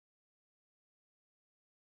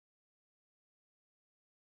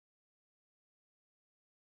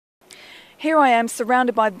Here I am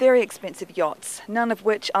surrounded by very expensive yachts, none of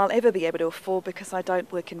which I'll ever be able to afford because I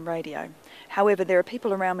don't work in radio. However, there are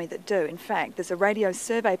people around me that do. In fact, there's a radio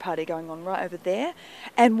survey party going on right over there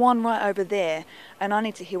and one right over there, and I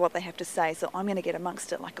need to hear what they have to say, so I'm going to get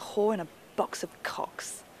amongst it like a whore in a box of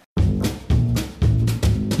cocks.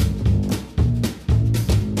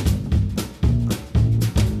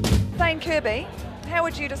 Thane Kirby, how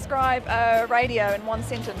would you describe radio in one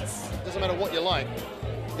sentence? Doesn't matter what you like,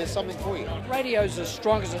 there's something for you. Radio's as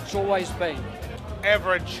strong as it's always been.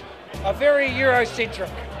 Average. A very Eurocentric.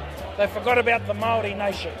 They forgot about the Māori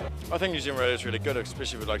nation. I think New Zealand radio is really good,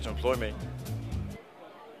 especially if you'd like to employ me.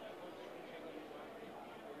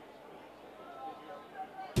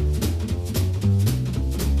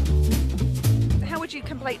 How would you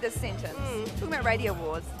complete this sentence? Talking about Radio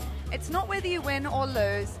Awards. It's not whether you win or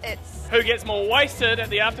lose, it's... Who gets more wasted at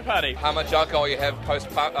the after party? How much alcohol you have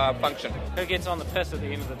post-function. Who gets on the piss at the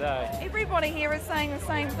end of the day? Everybody here is saying the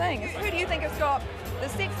same thing. Who do you think has got the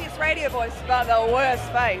sexiest radio voice but the worst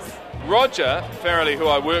face? Roger Farrelly, who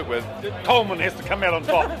I work with, Coleman has to come out on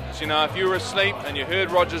top. so, you know, if you were asleep and you heard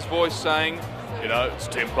Roger's voice saying, you know, it's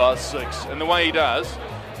 6:10, and the way he does,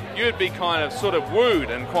 you'd be kind of sort of wooed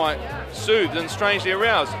and quite soothed and strangely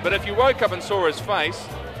aroused. But if you woke up and saw his face,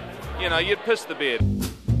 you know, you'd piss the bed.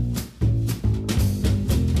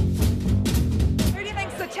 Who do you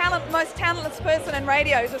think's the most talentless person in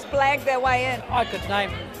radio who's just blagged their way in? I could name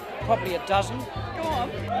probably a dozen. Go on.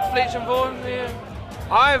 Fletch and Vaughan, yeah.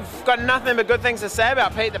 I've got nothing but good things to say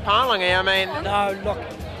about Pete the Parlinger. I mean, No,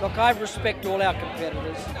 look, I respect all our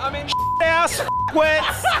competitors. I mean, ass,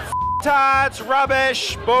 wits, tards,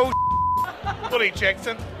 rubbish, bull. Willie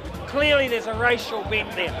Jackson. Clearly there's a racial bent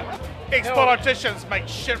there. Ex-politicians make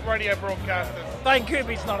shit radio broadcasters. Thane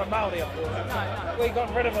Kirby's not a Māori, of course. No. We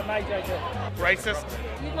got rid of him, AJ. Racist.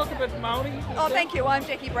 You look a bit Māori. Oh, thank you. I'm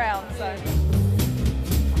Jackie Brown, so...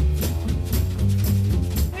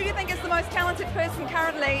 Who do you think is the most talented person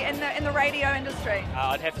currently in the radio industry?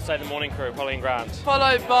 I'd have to say the morning crew, Pauline Grant.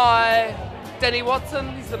 Followed by Danny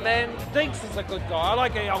Watson, he's the man. Dinks is a good guy. I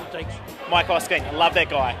like the old Dinks. Mike Osking, I love that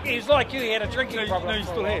guy. He's like you, he had a drinking problem. he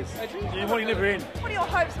still has. Yeah, well, he never in. What are your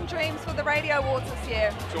hopes and dreams for the Radio Awards this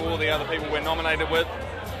year? To all the other people we're nominated with,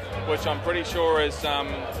 which I'm pretty sure is,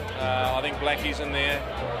 I think Blackie's in there.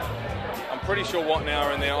 I'm pretty sure What Now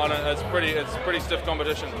are in there. It's pretty stiff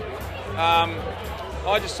competition.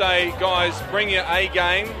 I just say, guys, bring your A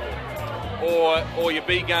game or your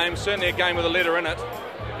B game, certainly a game with a letter in it,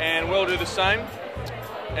 and we'll do the same.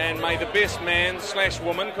 And may the best man /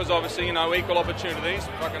 woman, because obviously, you know, equal opportunities,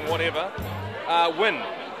 fucking whatever, win.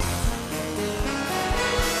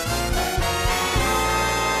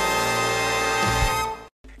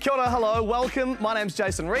 Kia ora, hello, welcome. My name's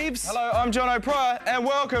Jason Reeves. Hello, I'm John O'Pryor, and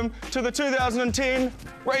welcome to the 2010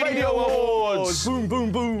 Radio Awards. Boom,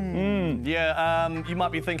 boom, boom. You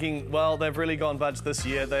might be thinking, well, they've really gone budge this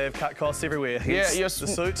year. They've cut costs everywhere. Hence the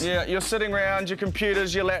suits. Yeah, you're sitting around your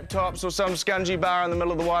computers, your laptops, or some scungy bar in the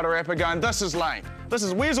middle of the Wairarapa going, this is lame.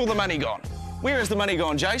 Where's all the money gone? Where is the money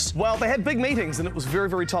gone, Jace? Well, they had big meetings, and it was very,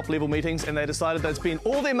 very top-level meetings, and they decided they'd spend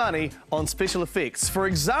all their money on special effects. For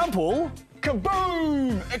example...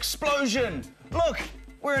 Kaboom! Explosion! Look,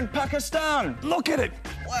 we're in Pakistan. Look at it!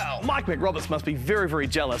 Wow. Mike McRoberts must be very, very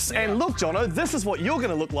jealous. Yeah. And look, Jono, this is what you're going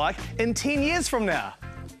to look like in 10 years from now.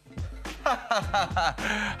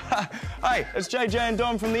 Hey, it's JJ and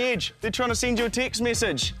Dom from The Edge. They're trying to send you a text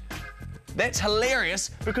message. That's hilarious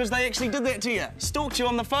because they actually did that to you. Stalked you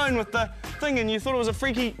on the phone with the thing and you thought it was a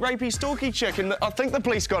freaky, rapey, stalky chick and I think the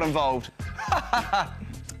police got involved.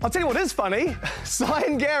 I'll tell you what is funny. Cy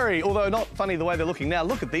and Gary, although not funny the way they're looking now.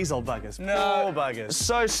 Look at these old buggers. No, poor buggers. It's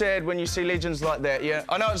so sad when you see legends like that, yeah.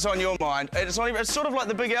 I know it's on your mind. It's sort of like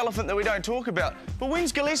the big elephant that we don't talk about. But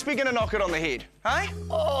when's Gillespie going to knock it on the head, hey?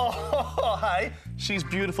 Oh, hey. She's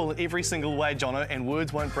beautiful in every single way, Jono, and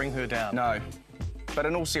words won't bring her down. No. But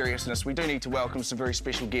in all seriousness, we do need to welcome some very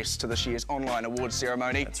special guests to this year's online awards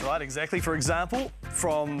ceremony. That's right, exactly. For example,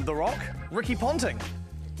 from The Rock, Ricky Ponting.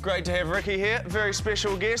 Great to have Ricky here, very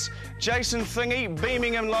special guest. Jason Thingy,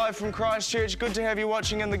 beaming him live from Christchurch. Good to have you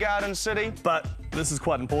watching in the Garden City. But this is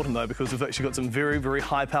quite important, though, because we've actually got some very, very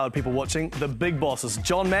high-powered people watching. The big bosses,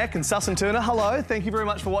 John Mack and Susan Turner. Hello, thank you very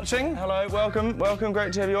much for watching. Hello, welcome,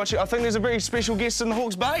 great to have you watching. I think there's a very special guest in the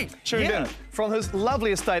Hawke's Bay tuned in. From his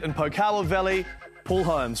lovely estate in Pokawa Valley, Paul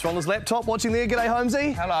Holmes, from his laptop watching there. G'day,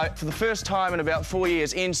 Holmesy. Hello. For the first time in about 4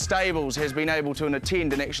 years, Ian Stables has been able to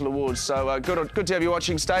attend an actual awards, so good to have you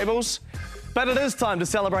watching, Stables. But it is time to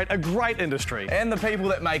celebrate a great industry. And the people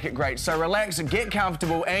that make it great. So relax and get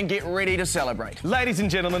comfortable and get ready to celebrate. Ladies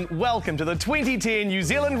and gentlemen, welcome to the 2010 New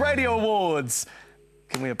Zealand Radio Awards.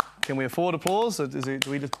 Can we afford applause? Or do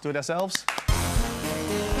we just do it ourselves?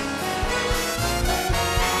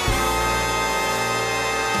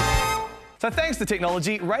 So thanks to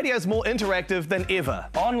technology, radio's more interactive than ever.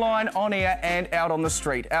 Online, on air and out on the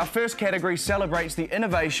street. Our first category celebrates the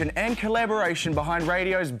innovation and collaboration behind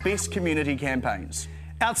radio's best community campaigns.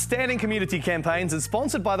 Outstanding Community Campaigns is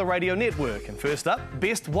sponsored by the Radio Network. And first up,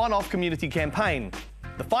 Best One-Off Community Campaign.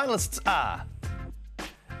 The finalists are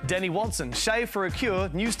Danny Watson, Shave for a Cure,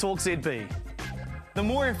 News Talk ZB. The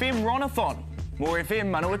More FM Ronathon, More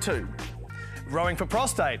FM Manawatu. Rowing for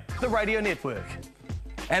Prostate, the Radio Network.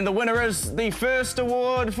 And the winner is the first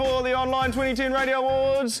award for the Online 2010 Radio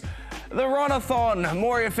Awards, the Ronathon,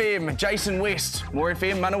 More FM, Jason West, More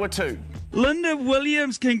FM Manawatu. Linda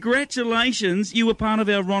Williams, congratulations. You were part of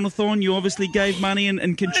our Ronathon. You obviously gave money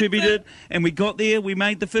and contributed, and we got there. We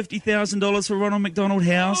made the $50,000 for Ronald McDonald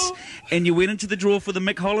House, and you went into the draw for the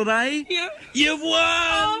Mick Holiday. Yeah. You've won!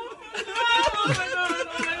 Oh my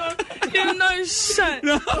God. Yeah, no shit.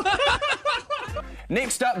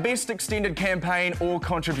 Next up, Best Extended Campaign or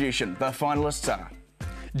Contribution. The finalists are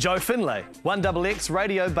Joe Finlay, 1XX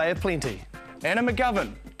Radio Bay of Plenty. Anna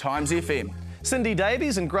McGovern, Times FM. Cindy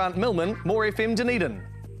Davies and Grant Millman, More FM Dunedin.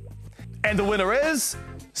 And the winner is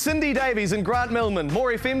Cindy Davies and Grant Millman,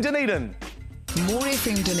 More FM Dunedin. More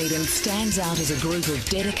FM Dunedin stands out as a group of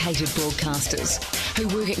dedicated broadcasters who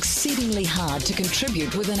work exceedingly hard to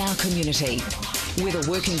contribute within our community. Whether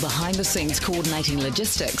working behind the scenes coordinating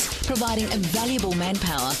logistics, providing invaluable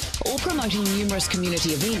manpower, or promoting numerous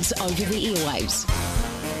community events over the airwaves.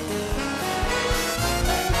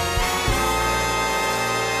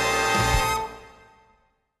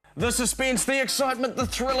 The suspense, the excitement, the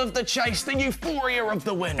thrill of the chase, the euphoria of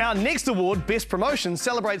the win. Our next award, Best Promotion,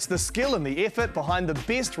 celebrates the skill and the effort behind the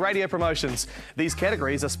best radio promotions. These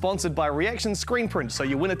categories are sponsored by Reaction Screen Print, so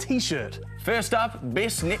you win a T-shirt. First up,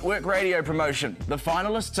 Best Network Radio Promotion. The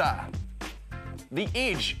finalists are The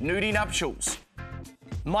Edge, Nudie Nuptials.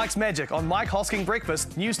 Mike's Magic on Mike Hosking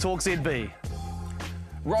Breakfast, News Talk ZB.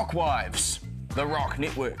 Rock Wives, The Rock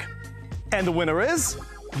Network. And the winner is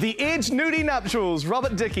The Edge Nudie Nuptials,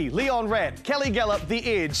 Robert Dickey, Leon Ratt, Kelly Gallup, The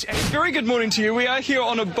Edge. Very good morning to you. We are here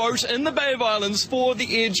on a boat in the Bay of Islands for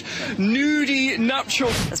The Edge Nudie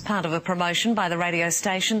Nuptials. As part of a promotion by the radio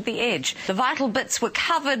station The Edge. The vital bits were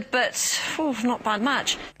covered, but not by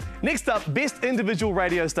much. Next up, Best Individual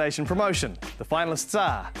Radio Station Promotion. The finalists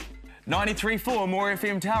are 93.4 More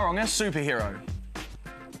FM Tauranga, Superhero.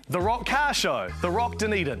 The Rock Car Show, The Rock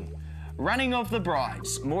Dunedin. Running of the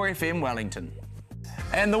Brides, More FM Wellington.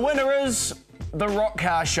 And the winner is The Rock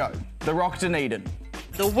Car Show, The Rock Dunedin.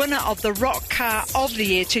 The winner of the Rock Car of the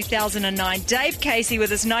Year 2009, Dave Casey with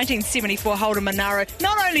his 1974 Holden Monaro.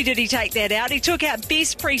 Not only did he take that out, he took out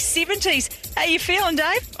Best Pre-70s. How you feeling,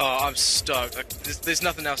 Dave? Oh, I'm stoked. There's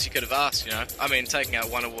nothing else you could have asked, you know. I mean, taking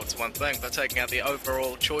out one award's one thing, but taking out the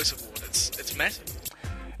overall choice award, it's massive.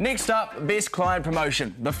 Next up, Best Client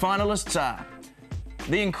Promotion. The finalists are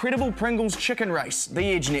The Incredible Pringles Chicken Race, The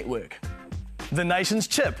Edge Network. The Nation's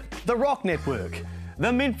Chip, The Rock Network.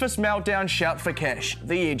 The Memphis Meltdown Shout for Cash,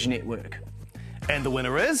 The Edge Network. And the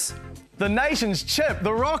winner is The Nation's Chip,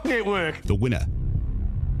 The Rock Network. The winner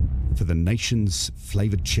for the Nation's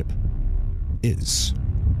Flavoured Chip is